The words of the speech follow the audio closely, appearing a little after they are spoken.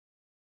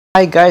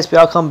Hi guys,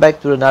 welcome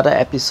back to another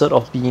episode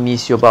of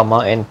Benis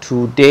Yobama, and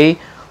today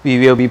we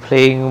will be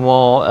playing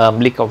more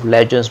League of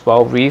Legends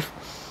Wild Rift.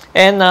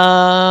 And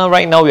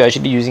right now we are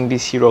actually using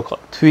this hero called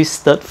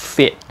Twisted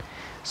Fate.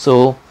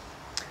 So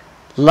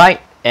like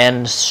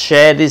and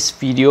share this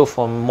video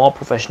for more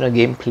professional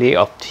gameplay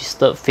of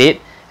Twisted Fate.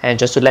 And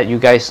just to let you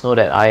guys know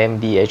that I am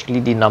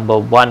actually the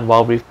 #1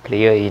 Wild Rift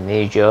player in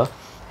Asia,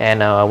 and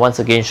once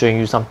again showing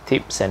you some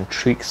tips and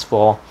tricks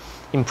for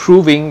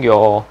improving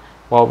your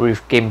Wild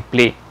Rift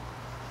gameplay.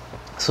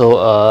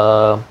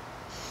 So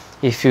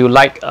if you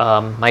like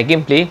my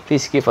gameplay,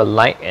 please give a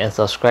like and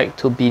subscribe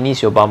to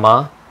Benis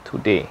Yobama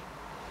today.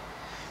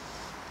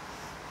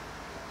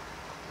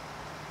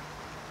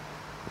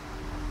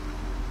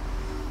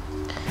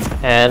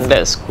 And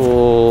let's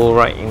go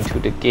right into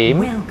the game.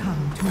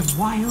 Welcome to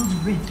Wild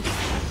Rift.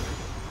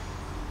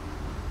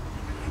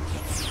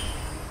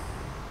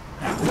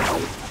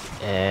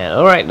 And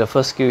alright, the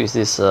first skill is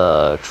this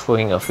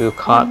throwing a few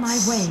cards. On my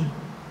way.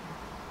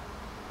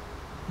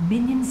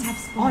 Minions have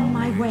spawned. On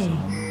my way.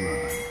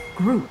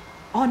 Group.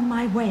 On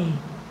my way.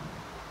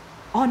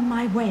 On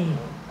my way.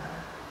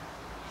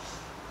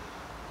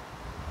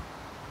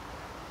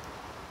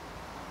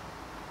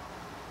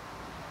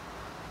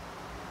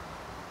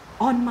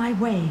 On my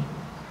way.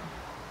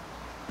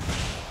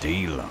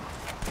 Dealer.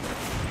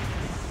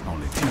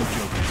 Only 2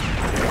 jokers.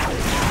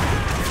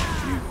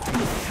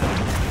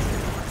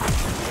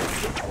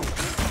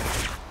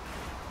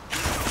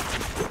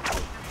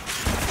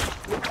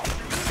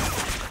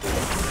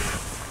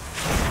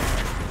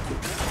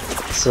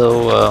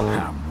 So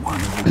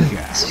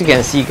as you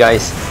can see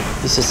guys,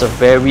 this is a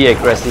very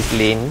aggressive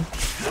lane.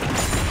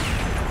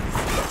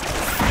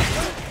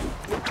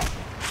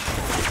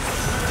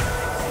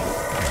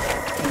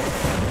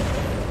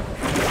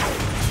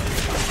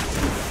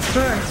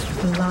 First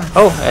blood.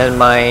 Oh, and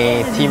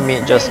my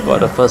teammate just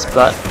got the first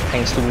blood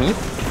thanks to me.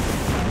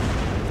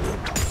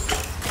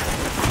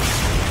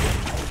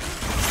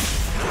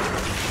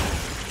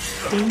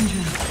 Danger.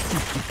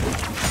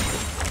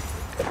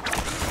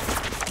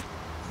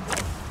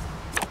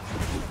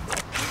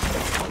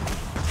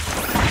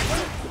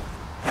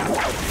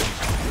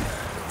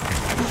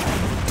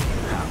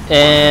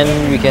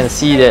 And we can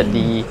see that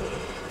the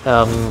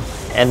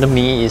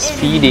enemy is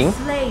feeding.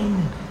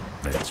 Slain.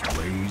 Let's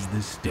raise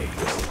the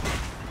stakes.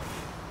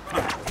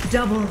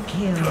 Double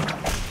kill.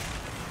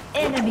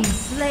 Enemy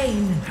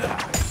slain.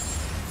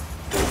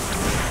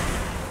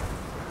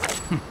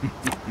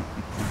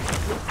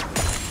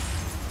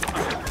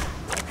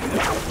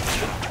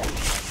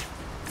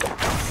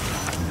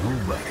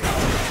 Nobody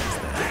has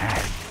the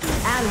hat.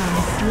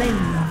 Ally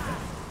slain.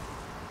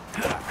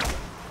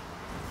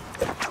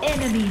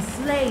 Enemy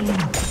slain.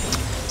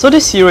 So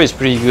this hero is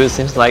pretty good.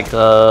 Seems like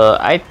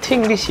I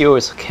think this hero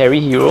is a carry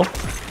hero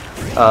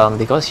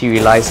because he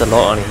relies a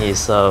lot on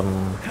his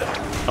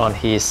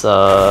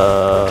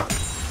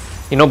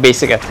you know,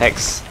 basic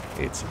attacks.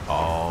 It's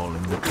all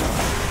in the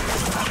cards.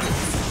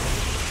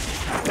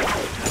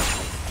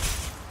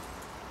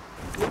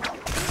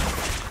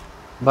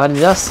 But it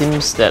just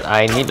seems that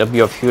I need a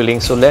bit of healing,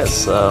 so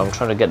let's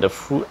try to get the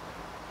fruit.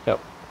 Yep.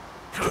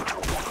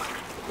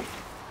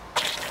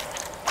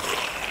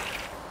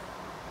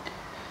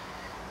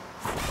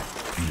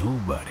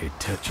 Nobody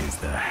touches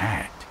the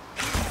hat.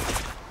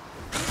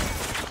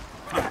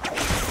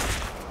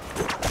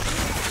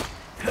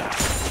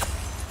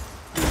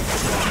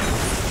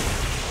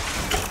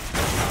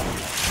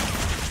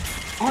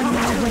 On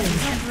my way.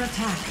 Counter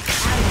attack.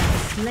 Ally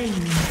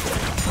slain.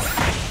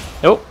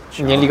 Nope,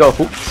 nearly got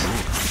hooked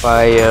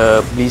by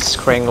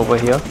Blitzcrank over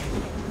here.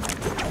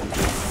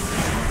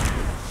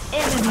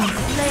 Enemy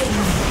slain.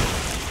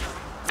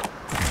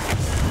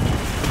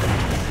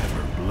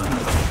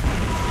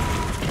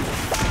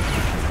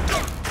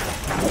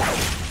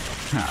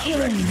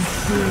 Killing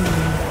spree.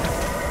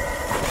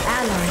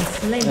 Ally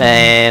slain.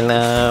 And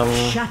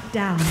Shut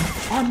down.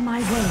 On my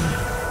way.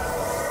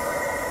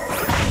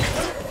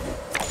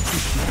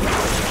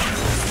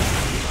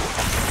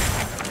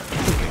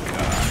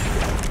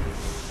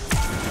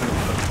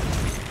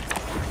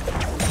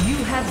 You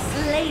have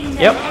slain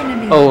Yep. an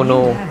enemy. Oh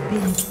no. You have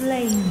been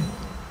slain.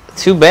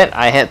 too bad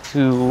I had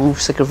to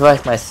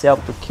sacrifice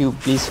myself to kill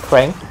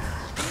Blitzcrank,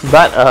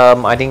 but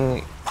I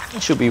think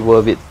it should be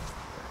worth it.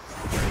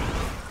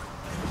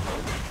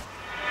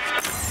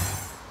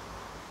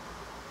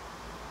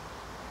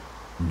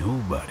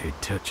 Nobody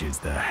touches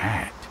the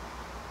hat.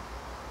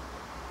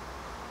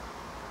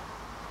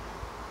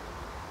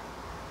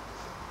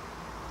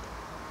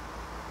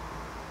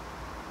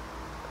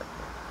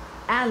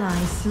 Ally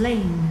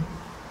slain.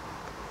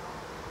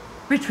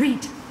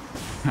 Retreat.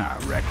 I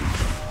reckon.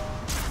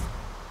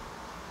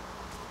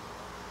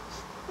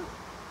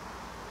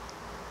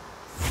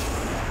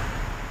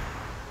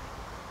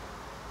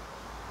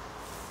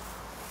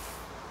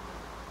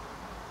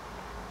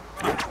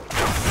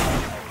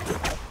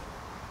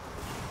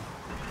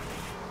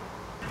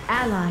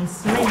 Ally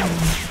slain.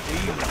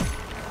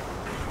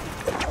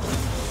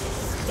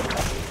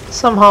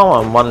 Somehow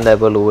I'm one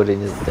level lower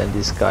than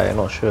this guy, I'm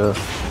not sure.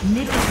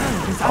 Middle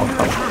turret is under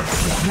attack.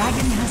 The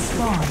dragon has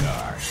spawned.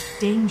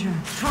 Danger.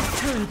 Top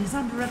turret is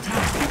under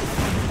attack.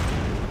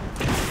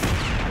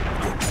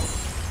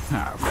 I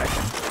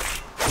reckon.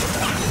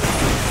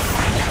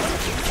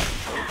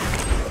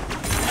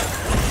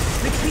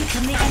 Retreat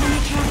from the enemy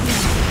champion.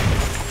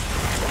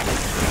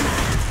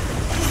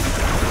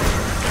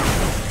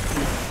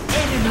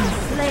 Enemy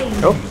slain.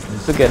 Oh,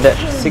 look at that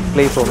sick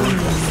play from me.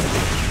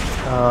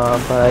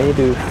 But I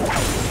do.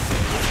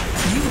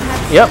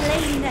 Yep.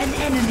 Slain an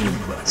enemy.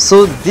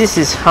 So this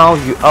is how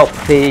you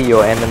outplay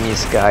your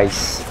enemies,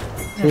 guys.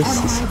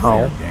 This is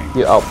how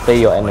you outplay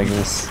your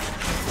enemies.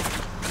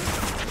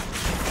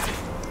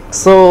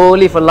 So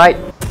leave a like.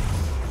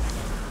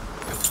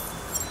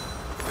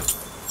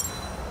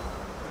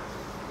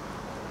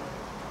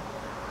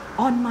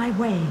 On my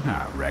way.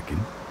 I reckon.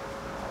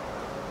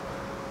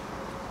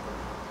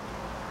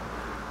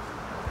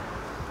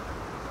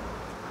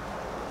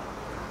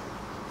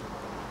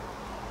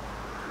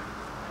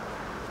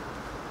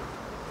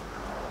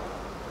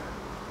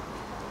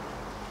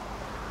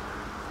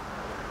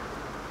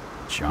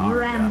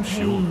 Charmed, I'm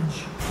sure.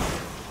 Rampage.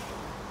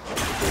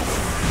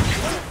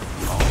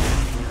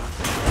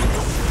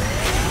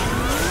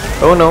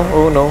 Oh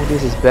no,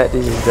 this is bad,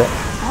 this is bad.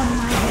 On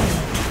my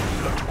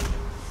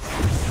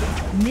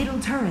way. Middle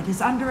turret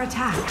is under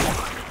attack.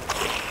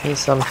 Need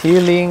some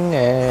healing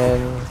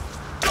and...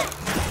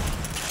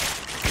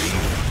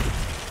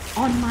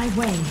 On my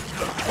way.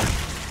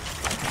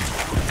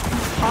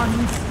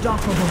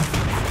 Unstoppable.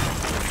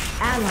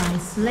 Ally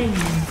slain.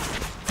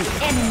 The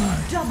enemy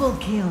double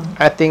kill.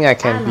 I think I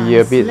can be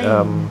a bit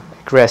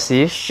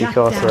aggressive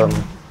because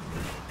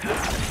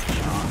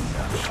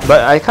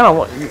but I kind of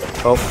want...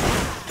 Oh.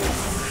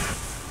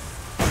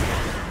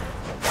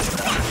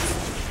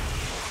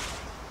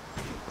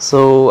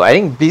 So I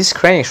think this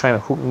Krang is trying to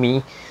hook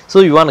me. So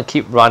you want to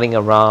keep running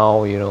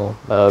around, you know,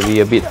 be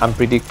a bit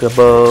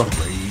unpredictable.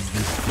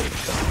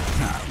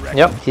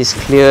 Yep, he's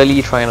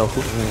clearly trying to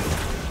hook me.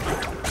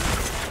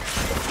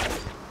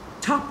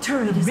 Top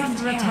turret is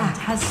under attack.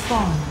 Has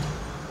spawned.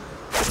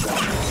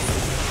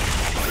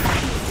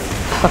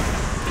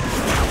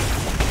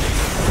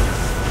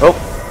 Oh,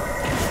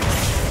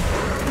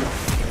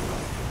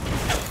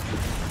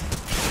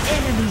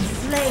 Enemy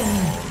slain.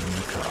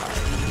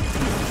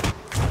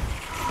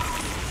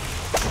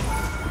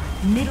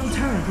 Middle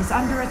turret is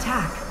under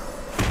attack.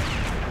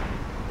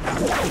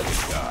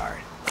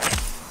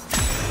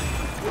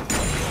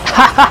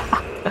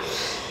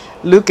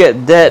 look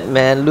at that,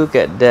 man, look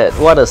at that.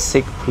 What a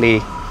sick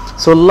play.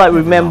 So like,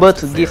 remember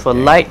to give a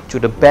like to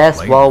the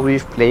best Wild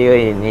Rift player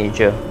in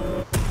Asia.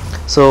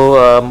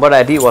 So what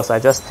I did was I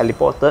just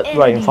teleported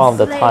right in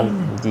front of the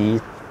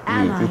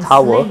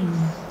tower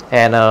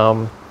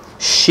and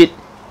shit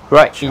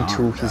right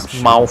into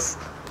his mouth.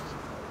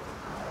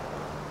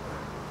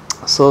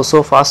 So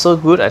far so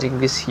good. I think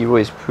this hero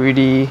is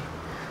pretty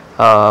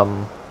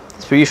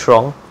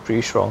strong,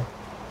 pretty strong.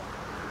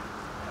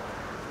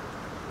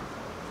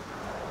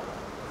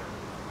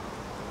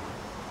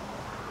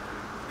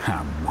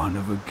 I'm one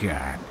of a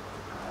kind.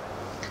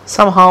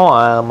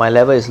 Somehow my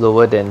level is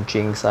lower than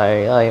Jinx.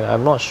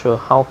 I'm not sure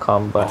how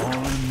come, but All or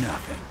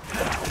nothing.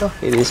 oh,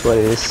 it is what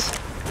it is.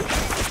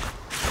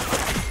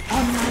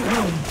 On my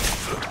way.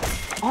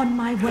 On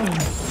my way.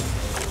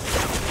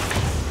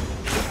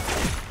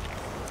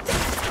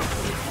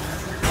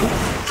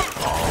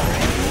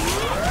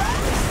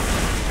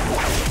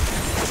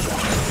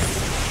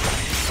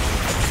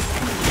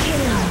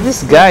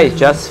 This guy is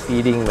just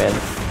feeding, man.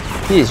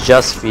 He is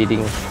just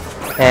feeding.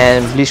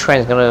 And Blitzcrank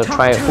is gonna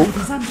try and hook.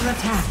 Is under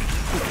attack.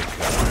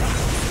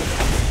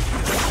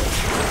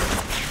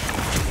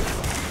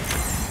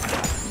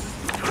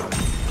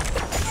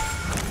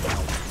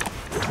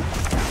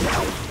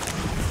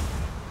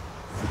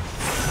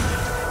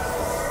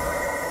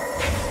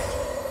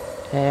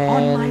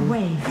 On my And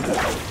way.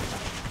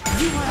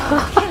 You are on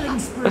a killing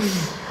spree.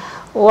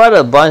 what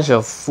a bunch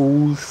of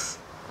fools.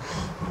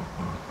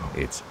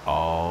 It's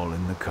all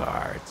in the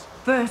cards.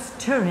 First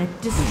turret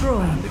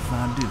destroyed. If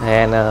I do,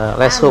 And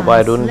let's hope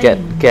I don't get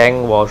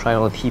ganked while trying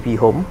to TP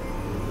home.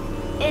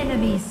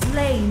 Enemy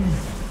slain.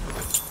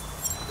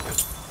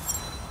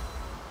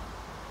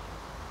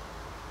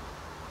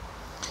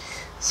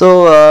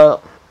 So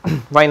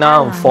right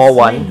now I'm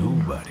 4-1.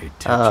 nobody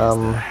touches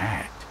the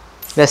hat.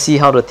 Let's see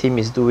how the team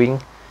is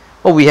doing.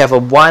 Oh, we have a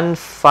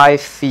 1-5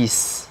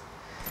 feast.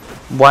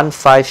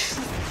 1-5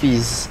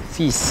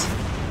 feast.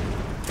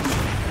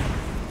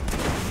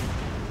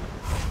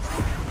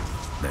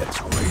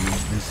 Let's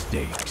raise the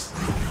stakes.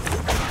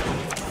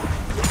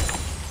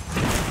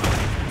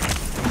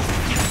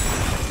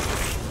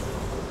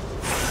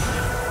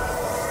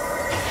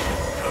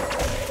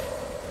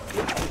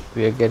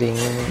 We are getting...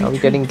 Are we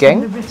getting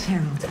ganked?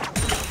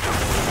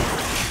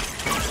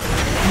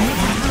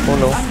 Oh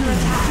no.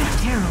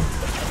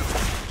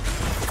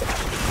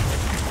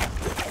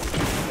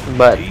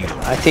 But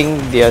I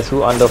think they are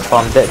too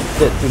underfarmed. That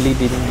really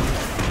didn't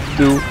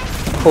do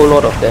a whole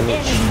lot of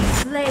damage. Enemy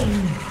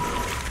slain.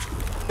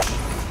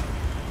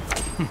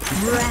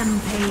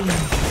 Rampage.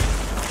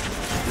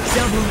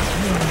 Double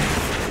kill.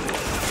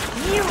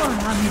 You are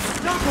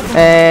unstoppable.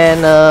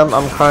 And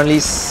I'm currently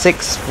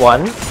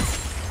 6-1.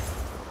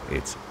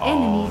 It's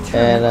all Enemy turret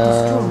And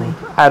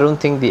destroyed. I don't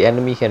think the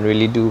enemy can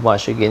really do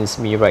much against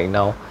me right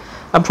now.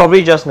 I'm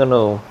probably just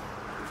gonna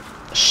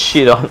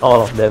shit on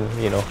all of them,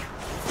 you know.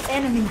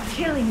 Enemy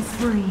killing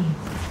spree.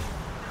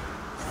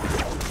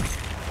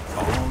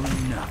 all or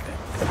nothing.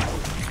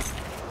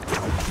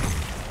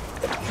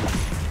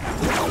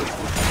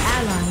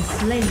 Ally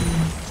slain.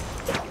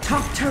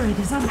 Top turret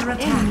is under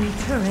attack. Enemy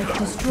turret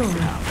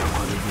destroyed.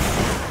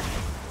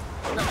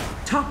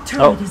 Top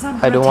turret Oh, is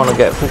under I don't want to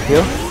attack. get hooked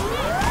here.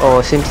 Oh,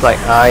 it seems like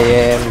I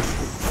am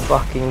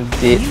fucking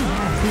dead. You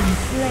have been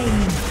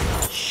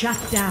slain. Shut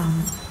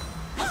down.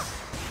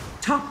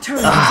 Top turret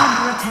is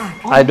under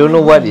attack. I On don't my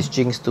know what way. is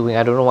Jinx doing.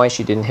 I don't know why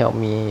she didn't help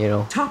me, you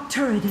know. Top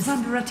turret is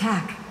under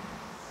attack.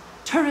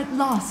 Turret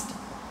lost.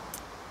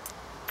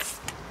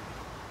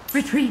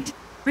 Retreat.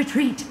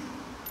 Retreat.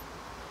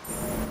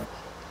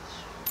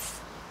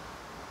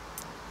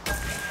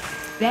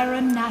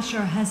 Baron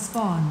Nashor has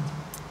spawned.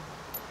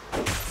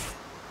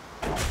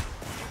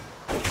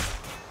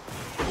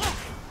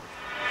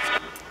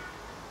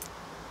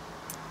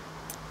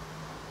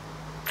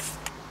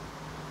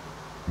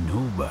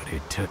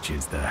 Nobody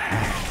touches the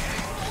hat.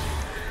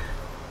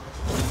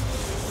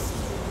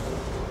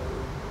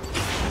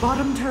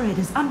 Bottom turret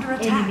is under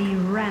attack. Enemy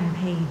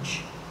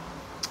rampage.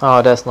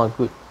 Oh, that's not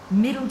good.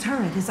 Middle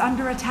turret is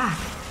under attack.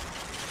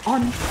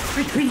 On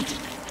retreat.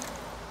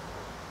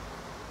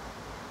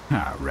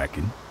 I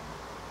reckon.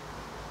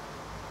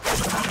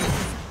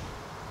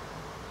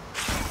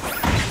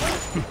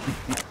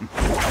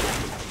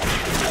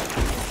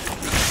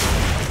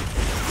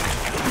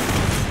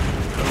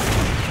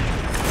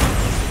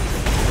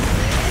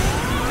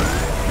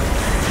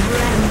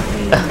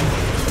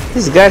 Rampage.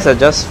 These guys are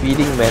just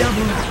feeding, man.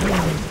 Double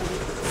kill.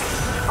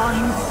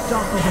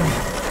 Unstoppable.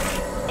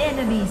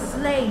 Enemy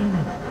slain.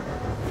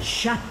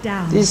 Shut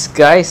down. These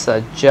guys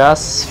are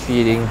just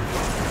feeding.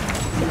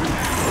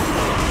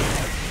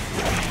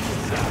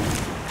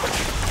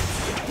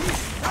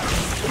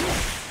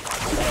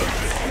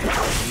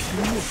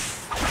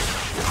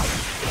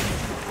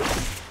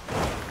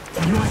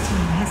 Your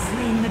team has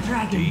slain the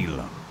dragon. Deal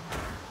 'em.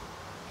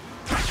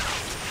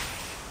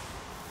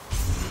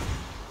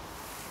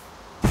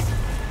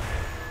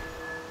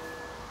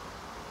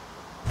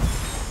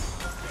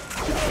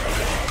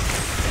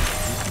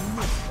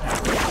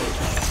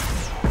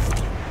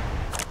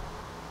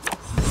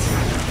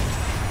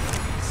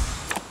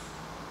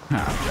 I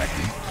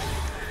reckon.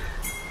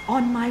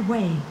 On my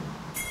way.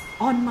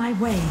 On my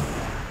way.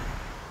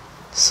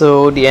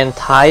 So the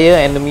entire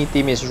enemy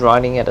team is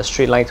running at a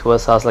straight line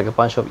towards us like a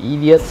bunch of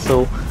idiots.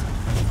 So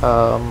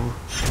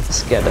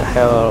let's get the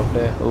hell out of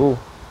there. Ooh.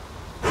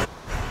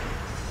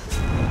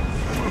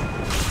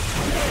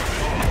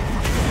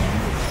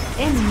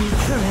 Enemy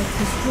turret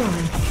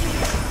destroyed.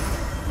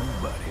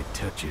 Nobody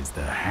touches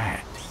the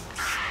hat.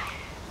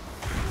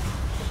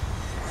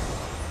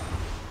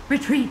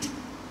 Retreat.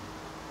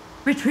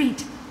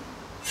 Retreat.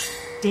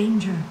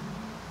 Danger.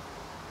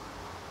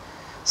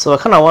 So I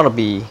kind of want to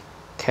be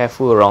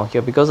careful around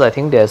here because I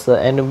think there's an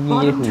enemy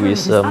Bottom who turret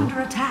is is under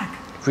attack.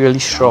 really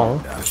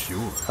strong.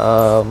 Sure.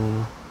 Oh.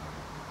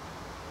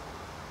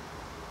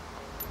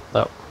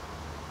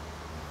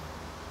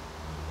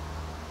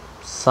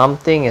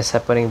 Something is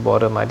happening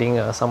bottom. I think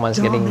someone's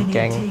getting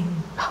ganked.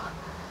 Dominating.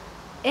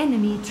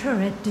 Enemy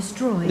turret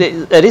destroyed.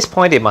 At this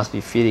point, they must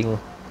be feeding.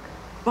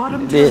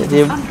 Bottom turret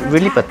They're is under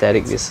really attack.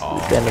 pathetic, this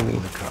enemy.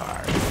 The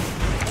card.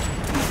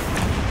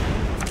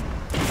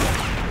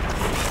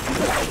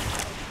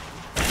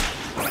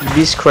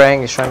 This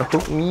Krang is trying to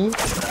hook me. You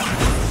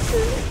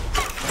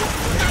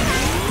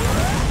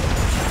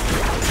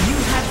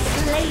have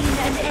slain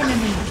an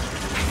enemy.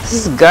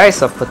 These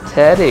guys are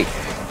pathetic.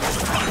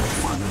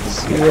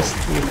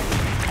 Seriously.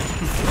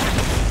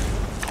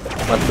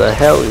 What the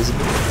hell is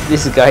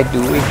this guy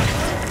doing?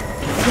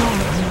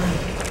 Godlike.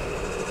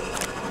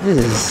 This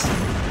is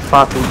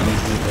far too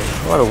easy, man.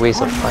 What a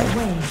waste On of my time.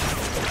 way.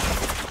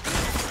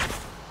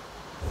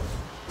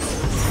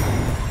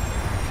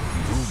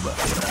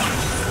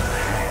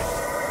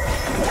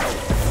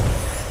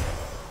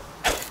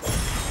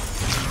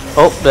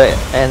 Oh, the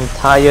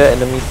entire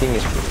enemy team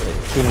is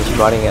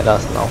running at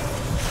us now.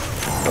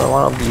 So I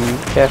want to be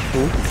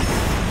careful.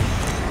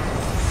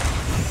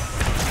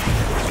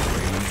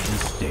 Raise the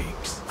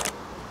stakes.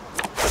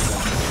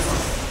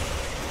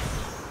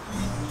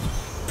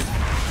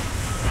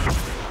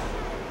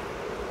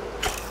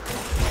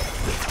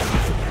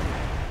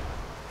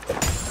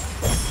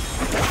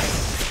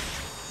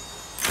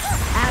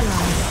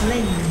 Ally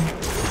slain.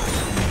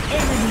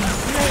 Enemy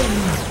slain.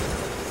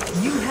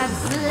 You have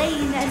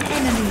slain an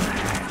enemy.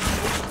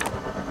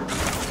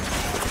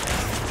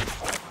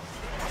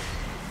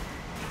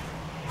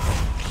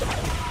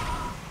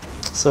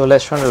 So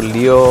let's try to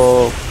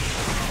lure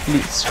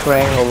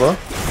Blitzcrank over.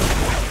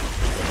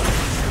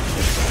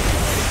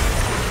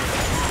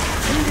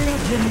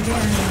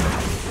 Legendary.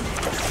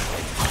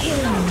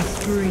 Killing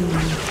spree.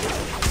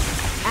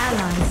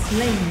 Ally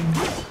slain.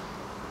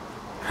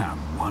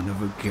 one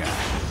of a kind.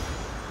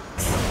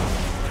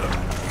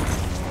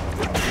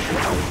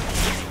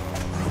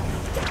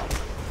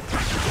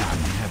 I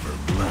never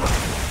bluff.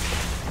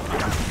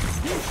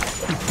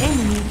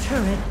 Enemy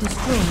turret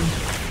destroyed.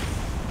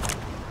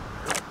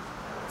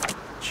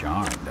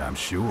 Charmed, I'm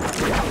sure.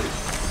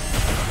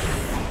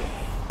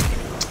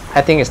 I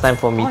think it's time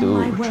for me On to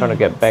my way. try to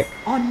get back.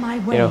 On my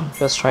way. You know,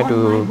 just try On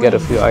to my get a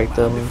way. few If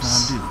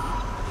items. I do.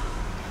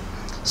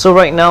 So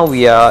right now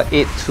we are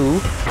 8-2.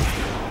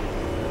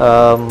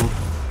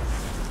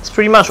 It's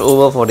pretty much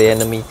over for the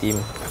enemy team.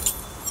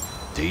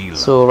 Deal.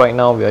 So right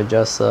now we are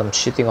just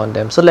shitting on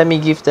them. So let me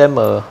give them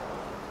a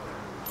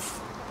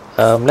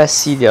let's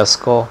see their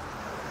score.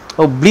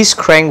 Oh,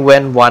 Blitzcrank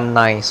went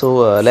 1-9.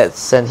 So let's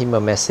send him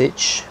a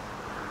message.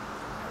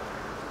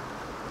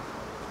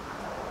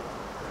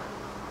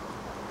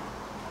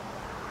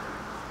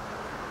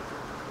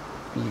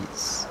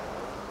 Please.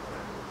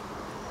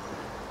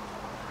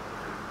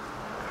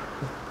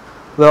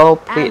 Well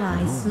played,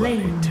 Ally Nobody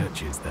slain.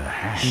 touches the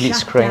hat.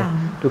 Blitzcrank.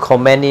 Blitzcrank. To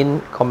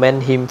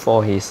commend him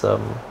for his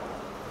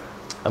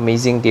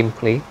amazing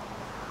gameplay.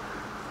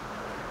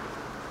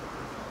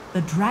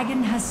 The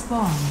dragon has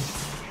spawned.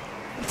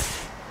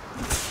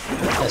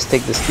 Let's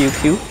take the steel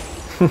kill.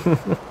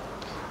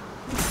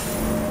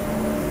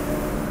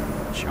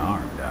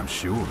 Charmed, I'm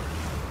sure.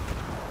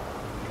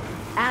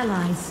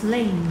 Ally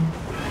slain.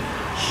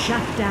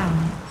 Shut down.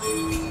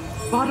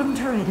 Bottom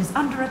turret is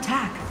under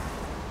attack.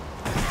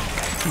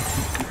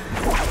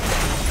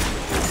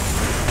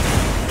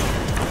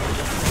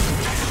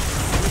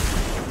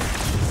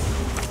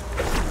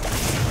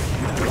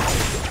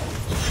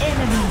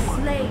 Enemy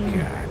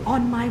slain.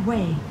 On my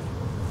way.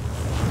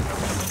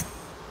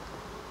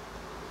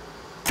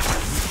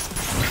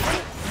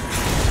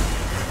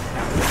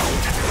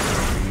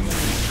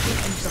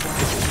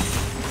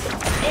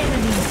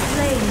 Enemy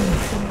slain.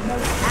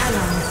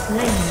 Ally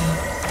slain.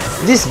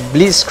 This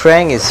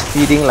Blitzcrank is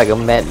feeding like a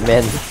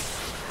madman.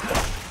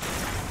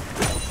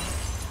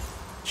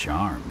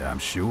 Charmed, I'm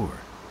sure.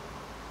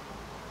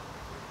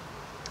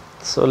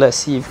 So let's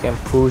see if we can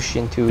push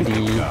into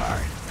the...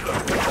 Guard.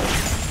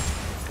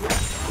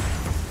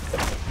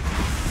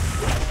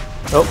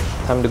 Oh,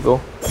 time to go.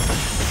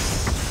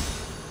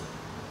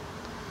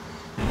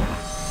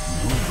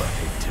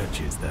 Nobody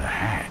touches the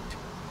hat.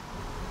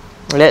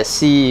 Let's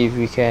see if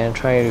we can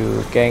try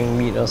to gang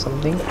meat or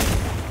something.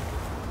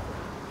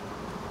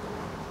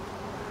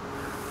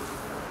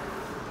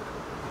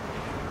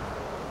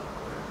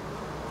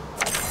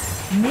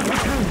 Middle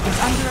turret is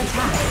under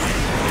attack.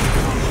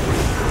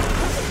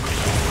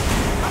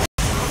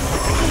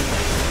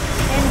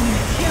 Enemy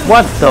kill.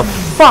 What the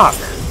fuck?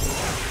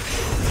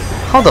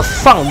 How the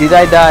fuck did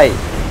I die? On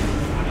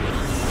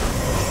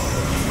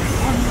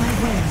my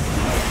way.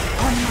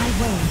 On my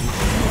way.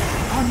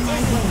 On my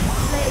way.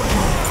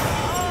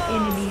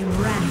 Enemy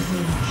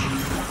rampage.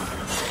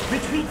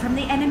 Retreat from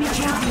the enemy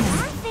champion.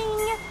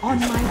 On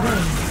my way.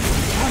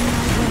 On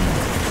my way.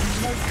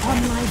 On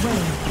my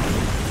way.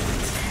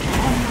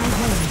 On my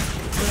way.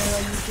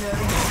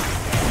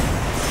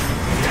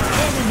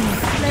 Enemy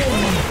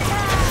slain.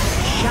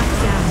 Shut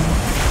down.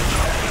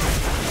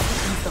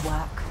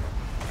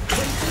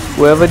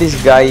 Whoever this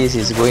guy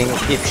is going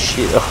ape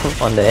shit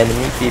on the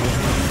enemy team.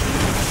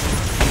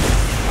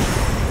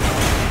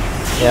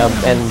 Yeah,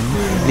 and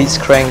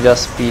Blitzcrank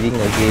just feeding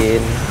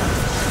again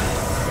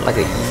like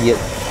an idiot.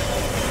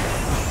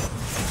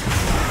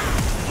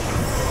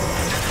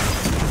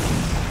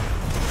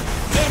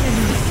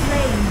 Enemy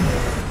slain.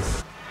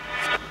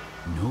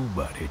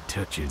 Nobody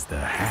touches the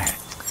hat.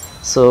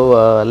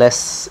 So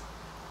let's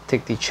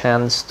take the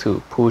chance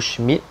to push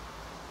mid.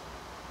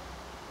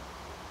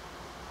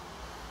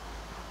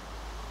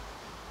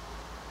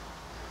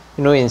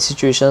 You know, in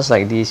situations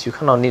like this, you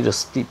kind of need to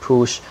split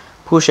push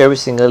every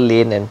single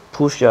lane and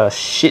push your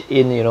shit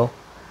in, you know,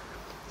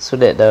 so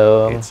that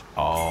It's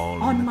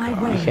all On in the my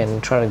card. way. you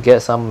can try to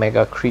get some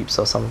mega creeps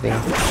or something.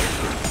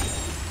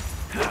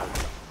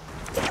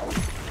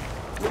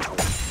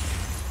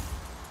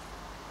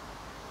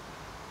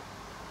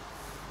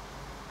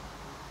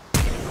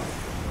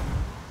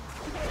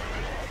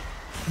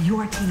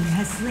 Your team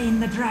has slain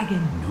the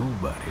dragon.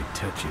 Nobody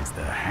touches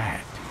the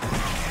hat.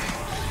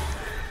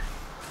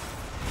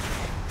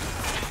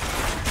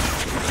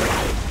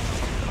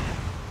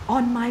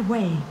 On my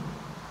way.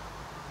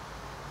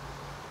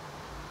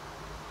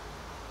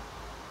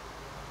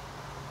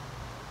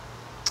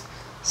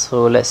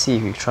 So let's see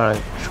if we trying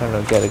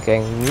to get a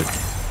gang meet.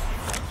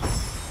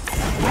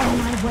 On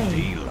my way.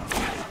 Deal 'em.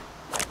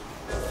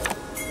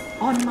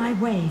 On my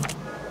way.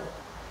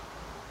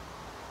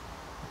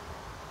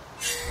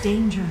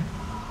 Danger.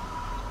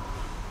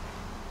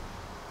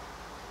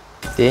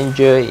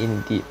 Danger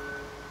indeed.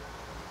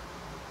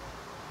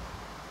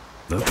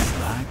 Looks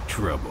like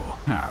trouble,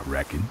 I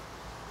reckon.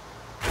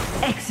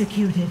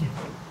 Executed.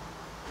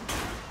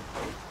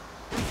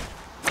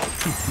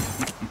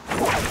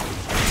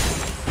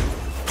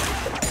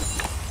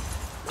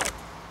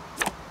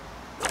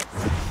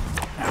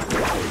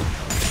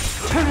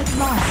 Turret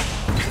lost.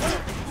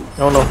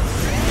 Oh no.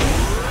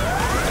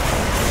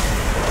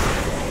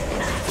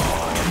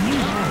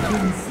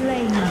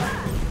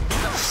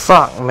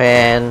 Fuck,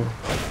 man.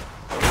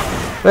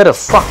 Where the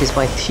fuck is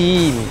my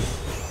team?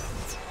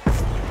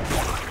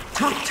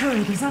 Top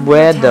turret is under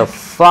Where attack. the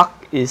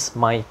fuck is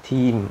my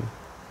team?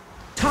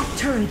 Top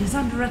turret is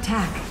under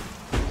attack.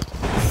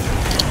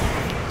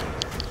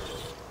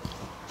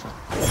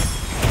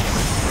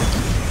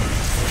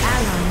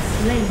 Ally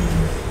slain.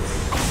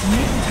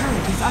 Middle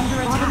turret is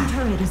under attack. Bottom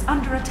turret is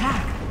under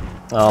attack.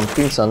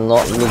 Things are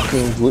not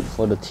looking good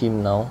for the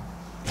team now.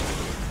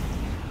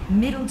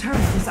 Middle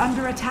turret is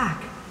under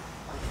attack.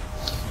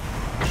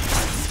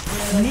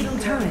 Middle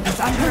turret is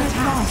under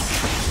attack.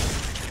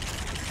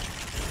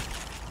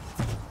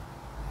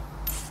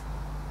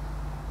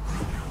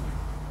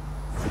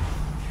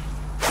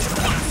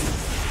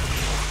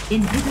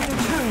 Inhibitor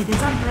turret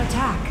is under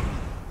attack.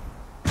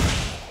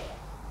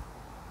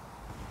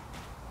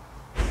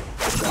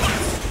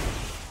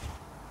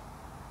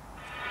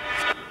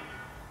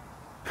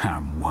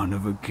 I'm one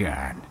of a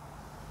kind.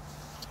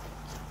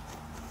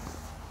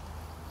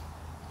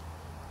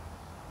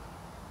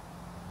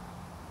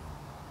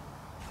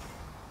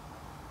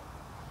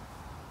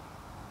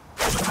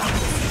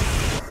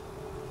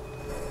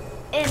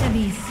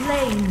 Enemy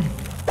slain.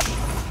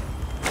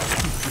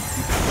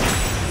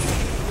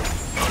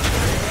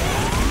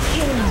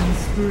 Killing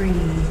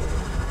spree.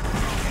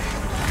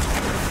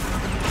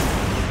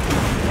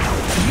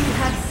 You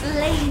have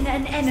slain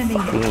an enemy.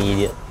 Fucking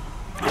idiot.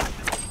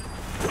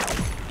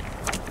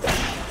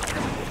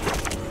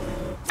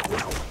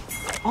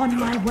 On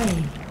my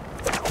way.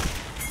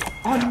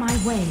 On my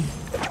way.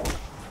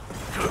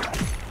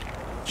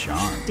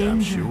 Charmed, I'm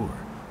Danger. sure.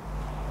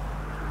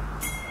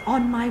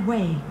 On my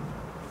way.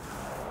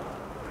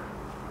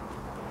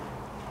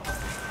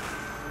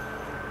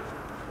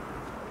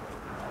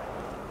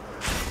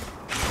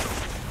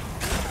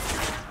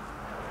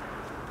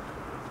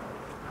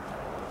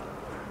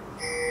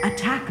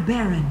 Attack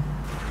Baron.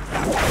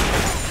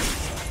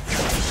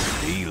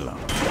 Steal 'em.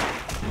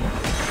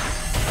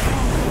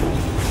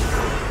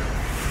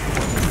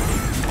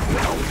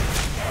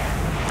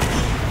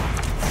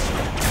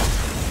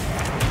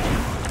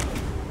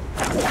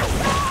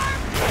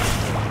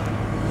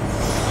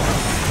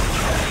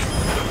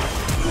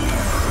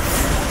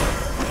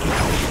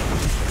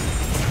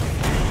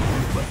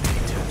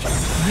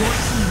 Your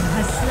team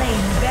has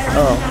slain Baron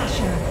Oh.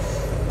 Nashor.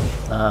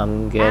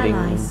 I'm getting...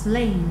 Ally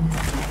slain.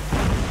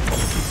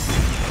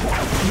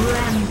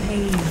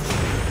 Rampage.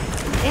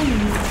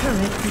 Enemy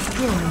turret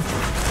destroyed.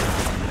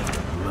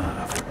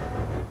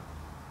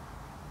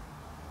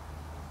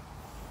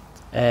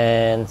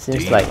 And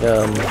seems like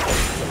the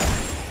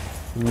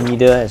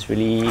mid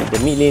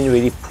lane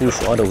really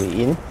pushed all the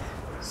way in.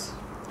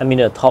 I mean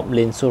the top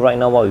lane. So right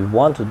now what we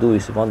want to do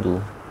is we want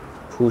to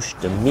push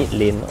the mid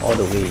lane all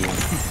the way in.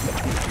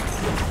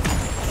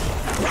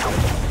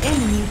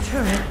 Enemy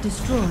turret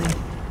destroyed.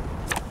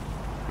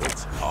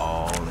 It's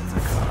all in the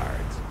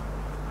cards.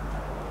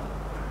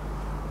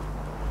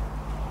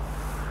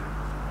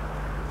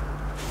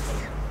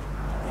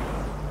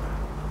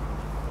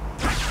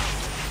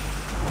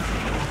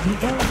 The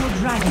Elder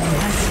Dragon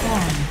has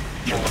spawned.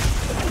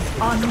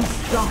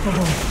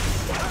 Unstoppable.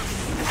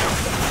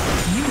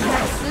 You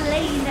have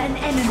slain an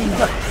enemy.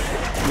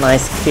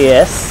 Nice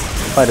KS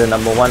by the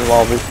 #1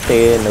 Warwick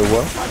player in the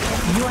world.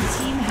 Your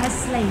team has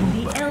slain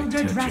the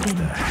Elder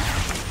Dragon.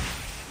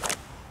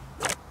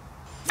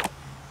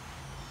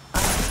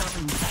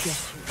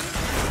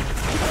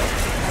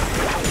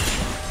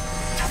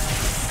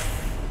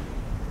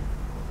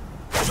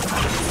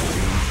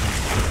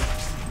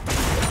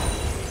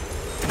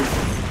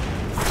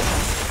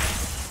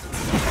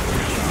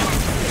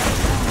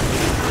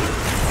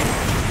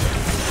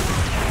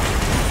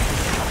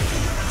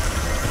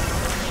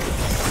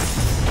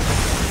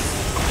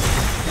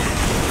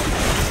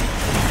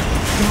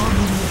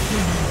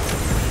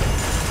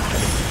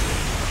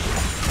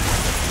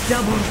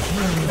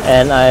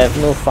 And I have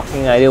no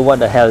fucking idea what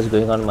the hell is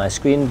going on my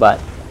screen, but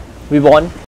we won.